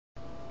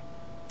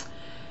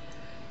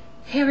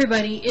Hey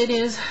everybody, it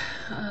is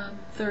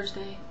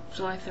Thursday,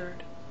 July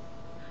 3rd.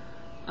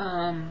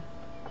 I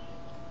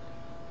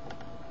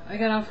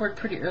got off work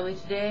pretty early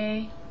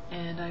today,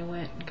 and I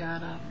went and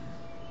got,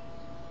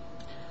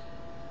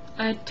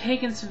 I'd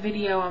taken some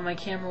video on my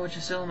camera, which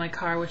is still in my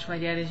car, which my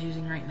dad is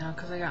using right now,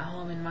 because I got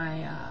home and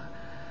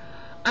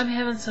I'm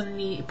having some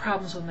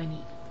problems with my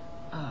knee.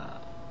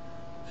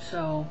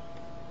 So,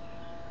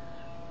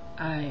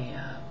 I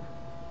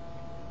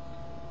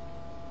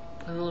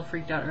was a little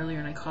freaked out earlier,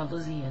 and I called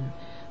Lizzie and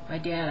my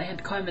dad. I had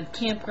to call him at the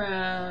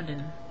campground,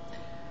 and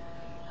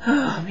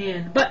oh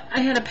man. But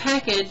I had a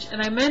package,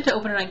 and I meant to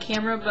open it on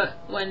camera, but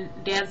when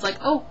Dad's like,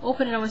 oh,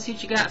 open it, I want to see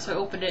what you got, so I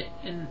opened it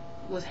and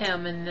with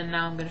him, and then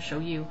now I'm going to show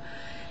you.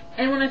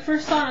 And when I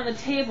first saw it on the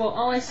table,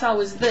 all I saw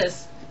was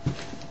this.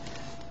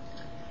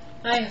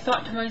 I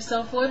thought to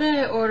myself, what did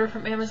I order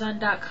from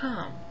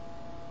Amazon.com?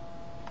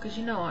 Because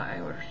you know I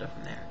order stuff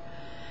from there.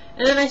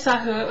 And then I saw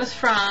who it was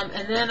from,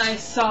 and then I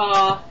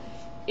saw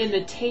in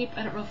the tape,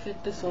 I don't know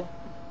if this will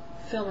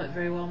film it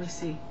very well, let me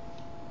see.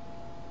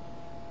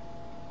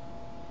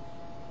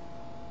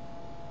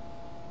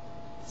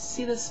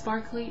 See the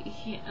sparkly? You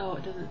can't, oh,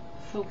 it doesn't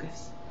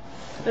focus.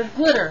 There's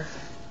glitter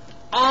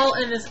all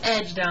in this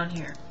edge down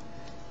here.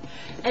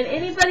 And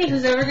anybody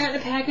who's ever gotten a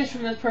package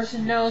from this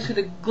person knows who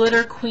the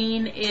glitter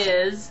queen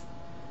is.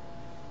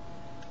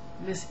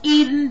 Miss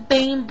Eden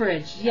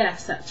Bainbridge.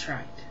 Yes, that's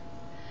right.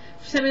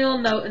 She sent me a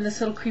little note and this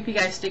little creepy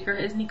guy sticker.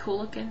 Isn't he cool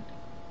looking?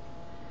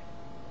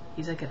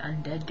 He's like an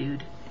undead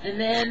dude. And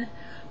then,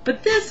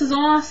 but this is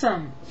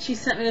awesome. She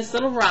sent me this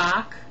little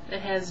rock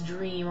that has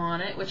Dream on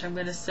it, which I'm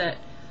going to set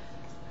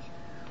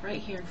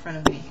right here in front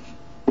of me,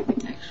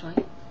 actually.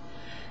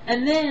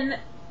 And then,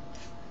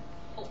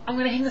 I'm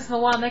going to hang this on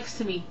the wall next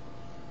to me.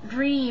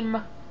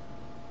 Dream.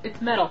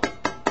 It's metal.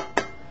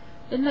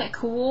 Isn't that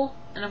cool?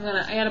 And I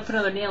gotta put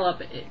another nail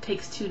up. It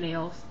takes 2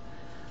 nails.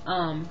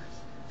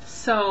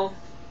 So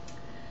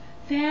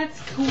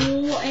that's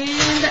cool.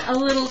 And a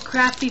little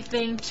crafty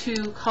thing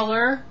to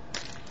color.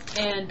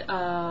 And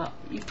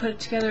you put it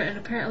together and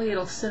apparently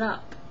it'll sit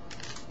up.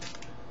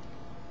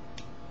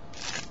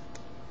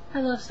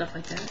 I love stuff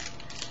like that.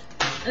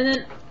 And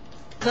then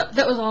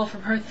that was all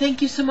from her.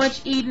 Thank you so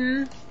much,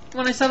 Eden.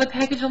 When I saw the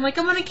package, I'm like,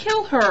 I'm gonna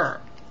kill her.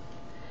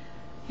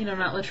 You know,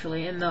 not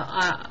literally, in the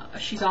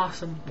she's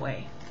awesome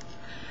way.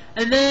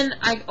 And then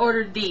I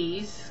ordered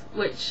these,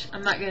 which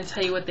I'm not going to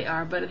tell you what they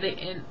are, but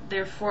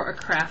they're for a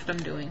craft I'm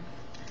doing.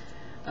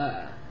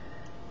 So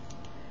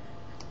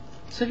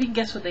if you can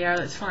guess what they are,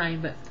 that's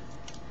fine, but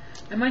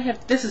I might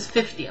have, this is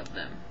 50 of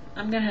them.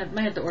 Might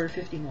have to order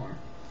 50 more.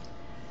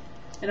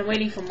 And I'm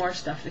waiting for more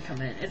stuff to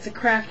come in. It's a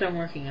craft I'm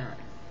working on.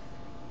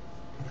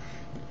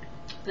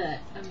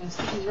 That I'm going to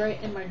stick these right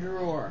in my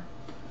drawer.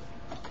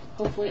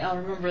 Hopefully I'll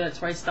remember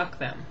that's where I stuck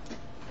them.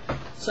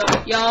 So,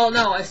 y'all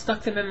know I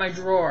stuck them in my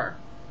drawer.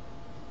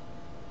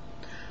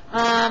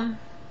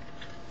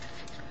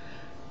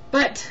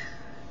 But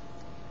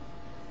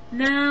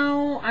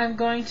now I'm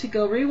going to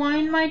go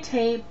rewind my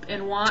tape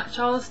and watch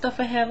all the stuff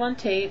I have on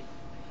tape,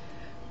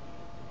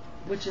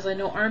 which is, I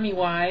know, Army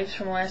Wives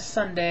from last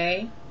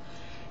Sunday,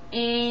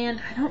 and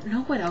I don't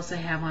know what else I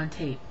have on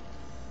tape.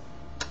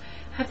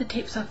 I have to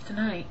tape stuff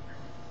tonight.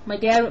 My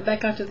dad went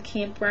back out to the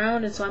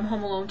campground, and so I'm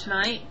home alone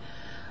tonight.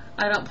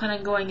 I don't plan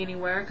on going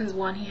anywhere because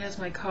 1, he has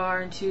my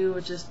car, and 2,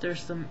 it's just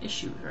there's some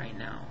issues right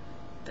now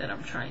that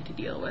I'm trying to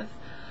deal with.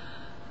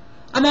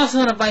 I'm also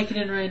on a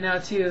Vicodin right now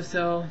too,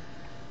 so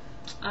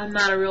I'm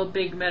not a real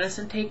big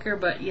medicine taker,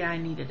 but yeah, I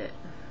needed it.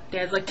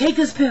 Dad's like, take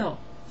this pill!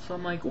 So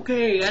I'm like,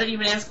 okay. I didn't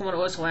even ask him what it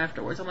was till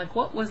afterwards. I'm like,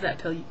 what was that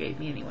pill you gave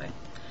me anyway?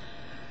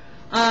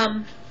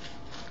 But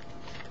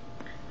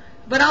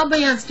I'll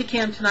be on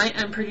Stickcam tonight,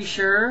 I'm pretty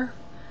sure.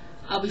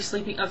 I'll be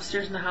sleeping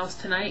upstairs in the house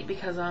tonight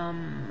because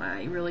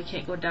I really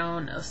can't go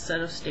down a set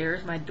of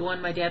stairs. My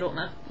dad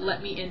won't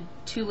let me in.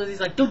 2,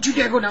 Lizzie's like, don't you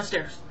dare go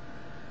downstairs.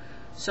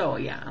 So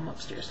yeah, I'm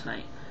upstairs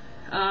tonight.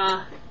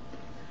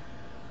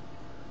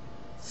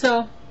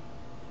 So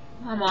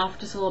I'm off.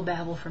 Just a little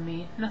babble for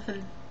me.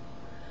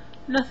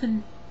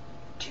 Nothing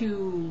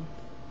too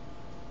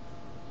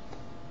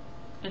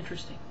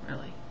interesting,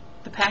 really.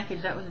 The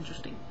package, that was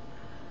interesting.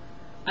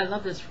 I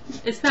love this.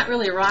 It's not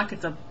really a rock.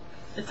 It's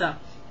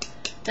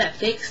that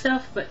fake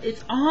stuff, but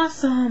it's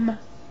awesome.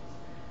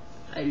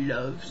 I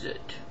loves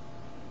it.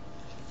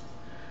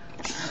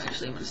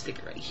 Actually, I'm going to stick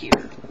it right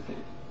here.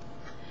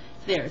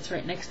 There, it's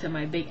right next to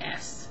my big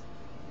S.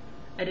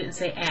 I didn't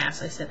say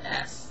ass, I said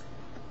S.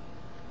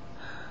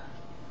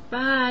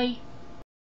 Bye.